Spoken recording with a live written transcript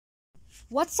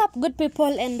What's up, good people,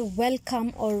 and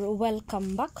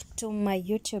welcome back to my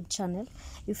YouTube channel.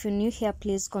 If you're new here,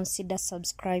 please consider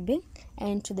subscribing,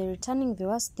 and to the returning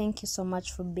viewers, thank you so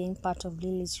much for being part of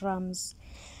Lily's Rams.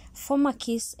 Former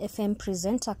Kiss FM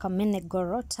presenter Kamene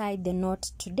Goro tied the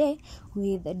knot today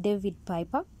with David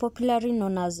Piper, popularly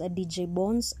known as DJ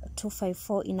Bonez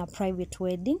 254, in a private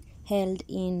wedding held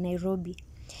in Nairobi.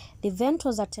 The event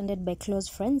was attended by close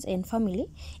friends and family,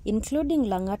 including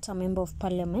Langata Member of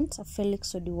Parliament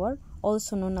Felix Odiwuor,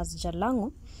 also known as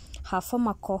Jalango, her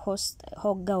former co-host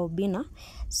Hoga Obina,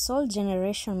 Soul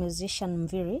Generation musician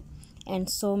Mviri, and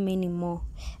so many more.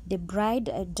 The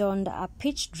bride donned a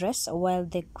peach dress while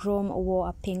the groom wore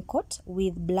a pink coat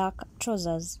with black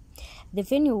trousers. The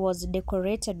venue was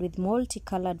decorated with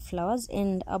multicolored flowers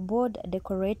and a board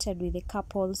decorated with the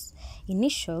couple's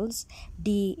initials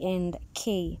D and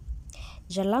K.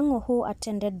 Jalango, who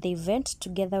attended the event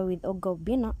together with Hoga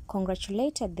Obina,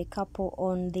 congratulated the couple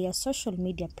on their social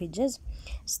media pages,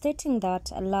 stating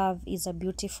that love is a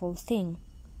beautiful thing.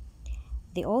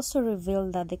 They also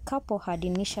revealed that the couple had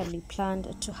initially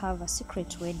planned to have a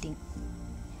secret wedding.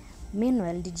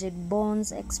 Meanwhile, DJ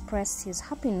Bonez expressed his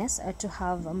happiness to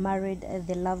have married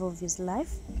the love of his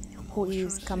life, who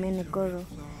is Kamene Goro.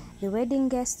 The wedding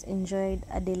guests enjoyed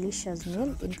a delicious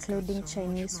meal, including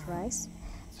Chinese rice,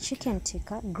 chicken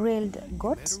tikka, grilled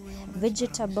goat,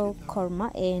 vegetable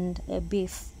korma, and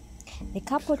beef. The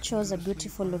couple chose a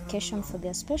beautiful location for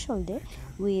their special day,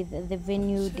 with the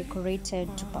venue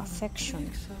decorated to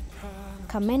perfection.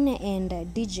 Kamene and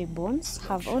DJ Bonez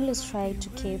have always tried to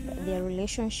keep their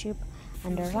relationship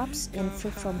under wraps and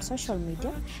free from social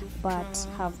media, but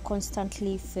have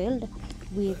constantly failed,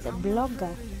 with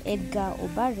blogger Edgar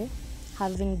Obare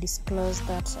having disclosed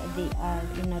that they are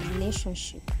in a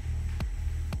relationship.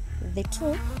 The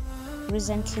two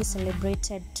recently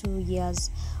celebrated 2 years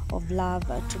of love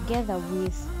together,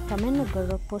 with Kamene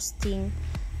Goro posting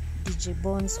DJ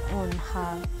Bonez on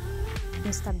her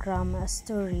Instagram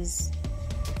stories.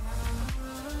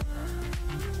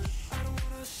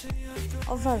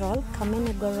 Overall,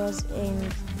 Kamene Goro's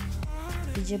and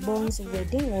DJ Bonez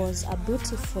wedding was a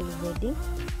beautiful wedding,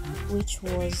 which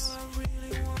was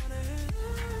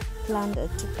planned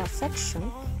to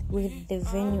perfection, with the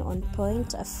venue on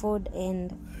point, food,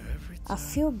 and a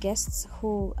few guests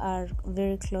who are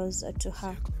very close to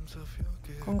her.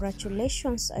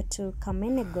 Congratulations to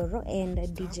Kamene Goro and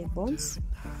DJ Bonez.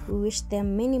 We wish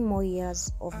them many more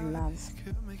years of love.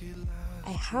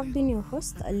 I have been your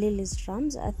host, Lily's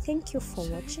Rams. Thank you for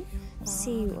watching.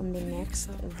 See you on the next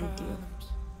video.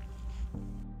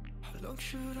 How long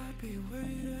should I be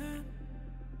waiting?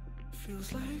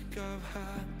 Feels like I've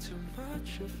had too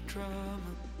much of drama,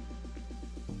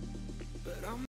 but I'm